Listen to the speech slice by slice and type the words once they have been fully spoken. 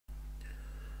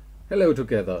Hello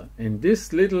together. In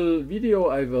this little video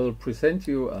I will present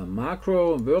you a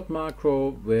macro, word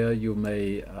macro, where you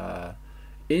may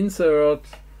insert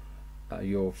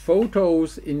your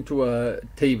photos into a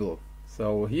table.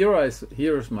 So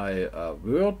here's my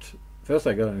Word. First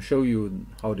I'm going to show you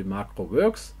how the macro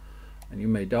works, and you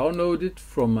may download it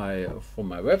from my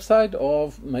website,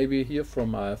 or maybe here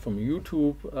from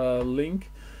YouTube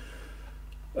link.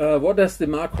 What does the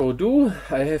macro do?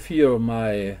 I have here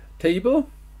my table,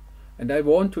 and I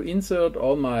want to insert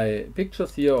all my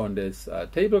pictures here on this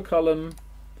table column.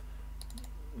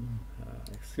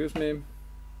 Excuse me.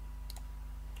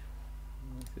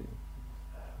 Let's see.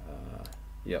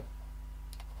 Yeah.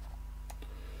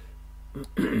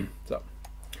 So,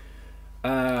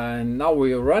 and now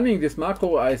we are running this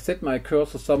macro. I set my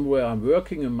cursor somewhere. I'm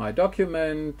working in my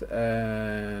document,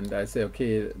 and I say,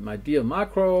 okay, my dear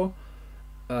macro,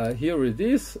 here it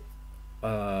is.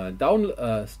 Start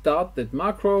that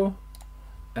macro,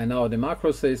 and now the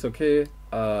macro says, okay,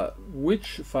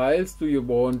 which files do you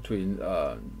want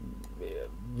to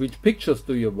which pictures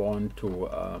do you want to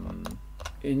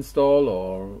install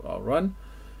or run,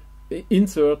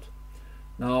 insert.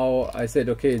 Now I said,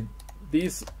 okay,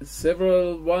 these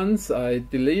several ones I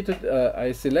deleted.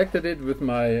 I selected it with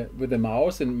the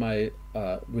mouse and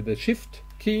with the shift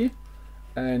key.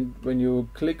 And when you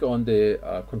click on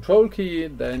the control key,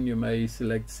 then you may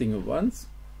select single ones.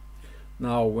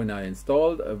 Now when I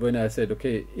said,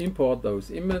 okay, import those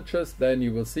images, then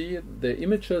you will see the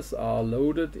images are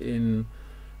loaded in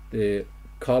the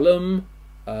column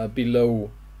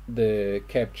below the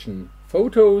caption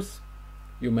photos.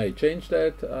 You may change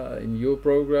that in your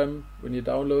program when you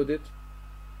download it.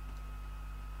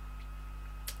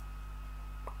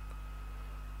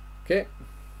 Okay.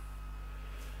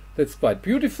 That's quite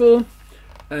beautiful.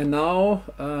 And now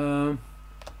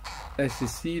as you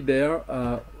see there,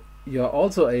 you're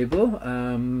also able,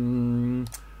 when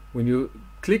you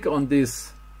click on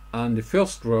this on the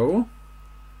first row,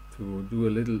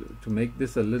 to make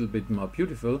this a little bit more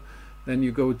beautiful, then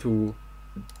you go to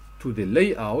the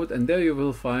layout, and there you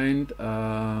will find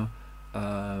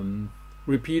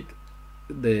repeat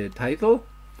the title.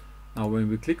 Now when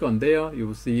we click on there, you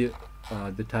will see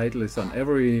the title is on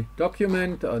every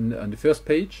document on the first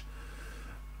page.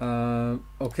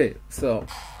 Okay, so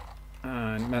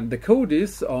and the code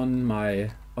is on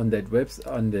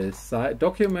the site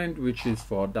document, which is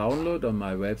for download on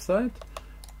my website.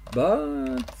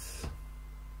 But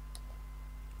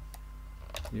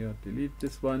here, delete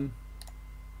this one.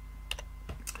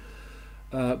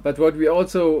 But what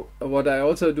I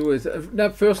also do is now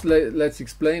first let's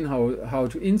explain how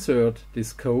to insert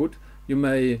this code. You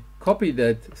may copy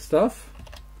that stuff,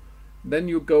 then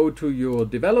you go to your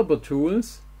developer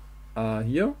tools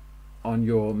here on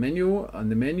your menu. On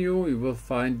the menu you will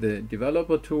find the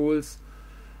developer tools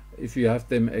if you have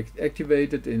them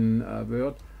activated in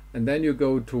Word, and then you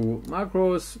go to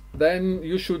macros. Then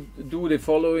you should do the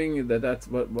following. That's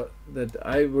what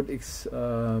I would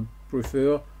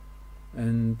prefer,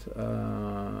 and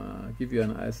give you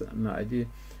an idea.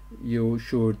 You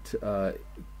should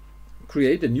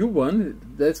create a new one.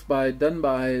 That's done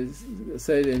by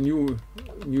say a new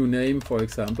name, for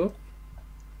example.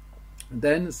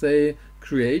 Then say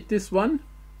create this one,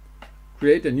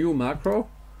 create a new macro.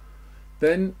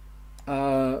 Then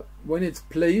when it's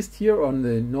placed here on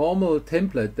the normal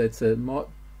template, that's a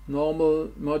normal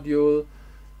module,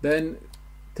 then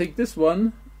take this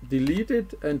one, delete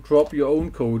it, and drop your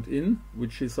own code in,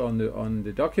 which is on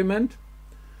the document.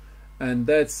 And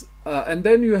that's and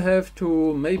then you have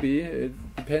to, maybe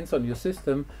it depends on your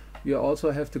system, you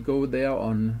also have to go there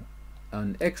on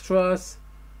extras,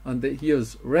 and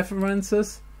here's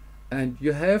references, and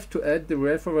you have to add the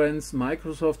reference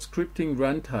Microsoft Scripting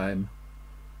Runtime.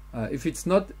 If it's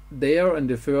not there in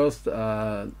the first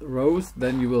rows,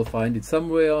 then you will find it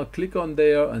somewhere. Click on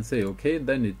there and say okay,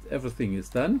 then everything is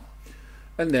done,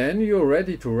 and then you're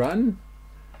ready to run.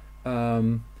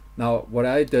 Now what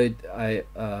I did, I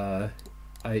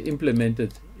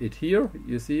implemented it here,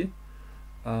 you see,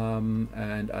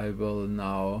 and I will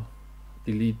now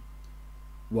delete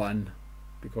one,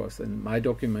 because in my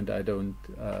document I don't,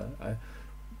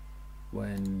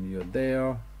 when you're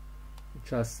there,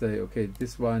 just say okay,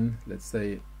 this one, let's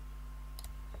say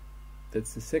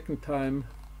that's the second time.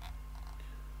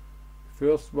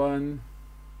 First one,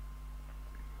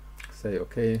 say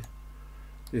okay,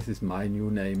 this is my new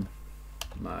name,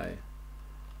 my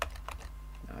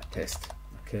test.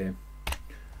 Okay,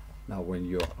 now when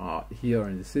you are here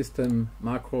in the system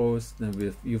macros,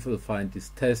 then you will find this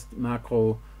test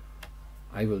macro.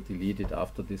 I will delete it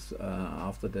after this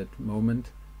after that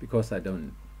moment, because I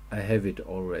don't I have it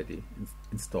already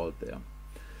installed there.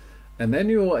 And then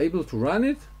you are able to run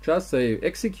it. Just say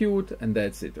execute, and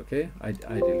that's it. Okay, I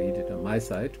delete it on my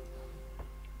side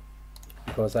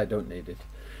because I don't need it.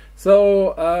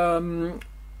 So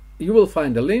you will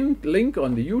find a link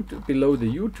on the YouTube below the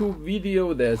YouTube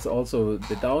video. There's also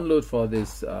the download for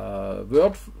this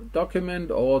Word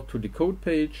document or to the code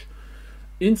page.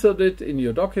 Insert it in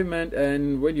your document,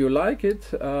 and when you like it,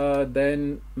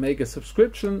 then make a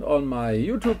subscription on my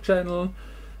YouTube channel.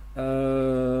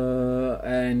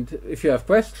 And if you have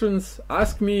questions,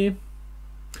 ask me.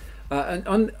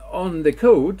 And on the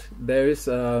code, there is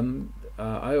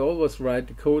I always write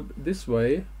the code this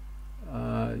way.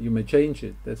 You may change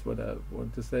it. That's what I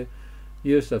want to say.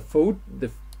 Here's a photo.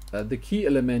 The key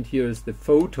element here is the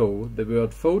photo. The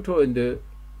word photo in the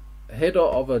header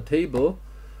of a table,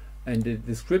 and the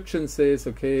description says,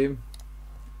 okay,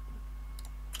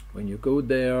 when you go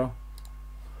there,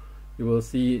 you will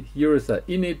see here is a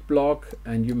init block,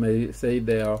 and you may say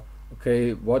there,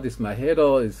 okay, what is my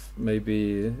header? Is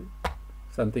maybe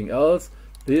something else.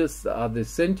 These are the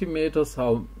centimeters,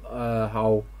 what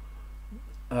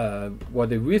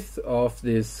the width of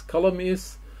this column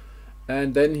is,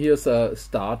 and then here's a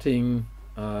starting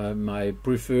my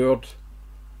preferred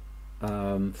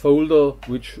folder,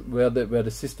 where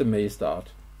the system may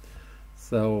start.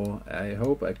 So I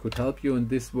hope I could help you in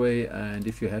this way, and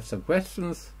if you have some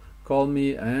questions, call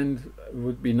me, and it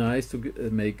would be nice to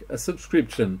make a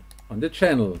subscription on the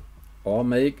channel or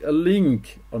make a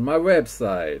link on my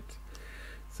website.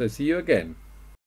 So see you again.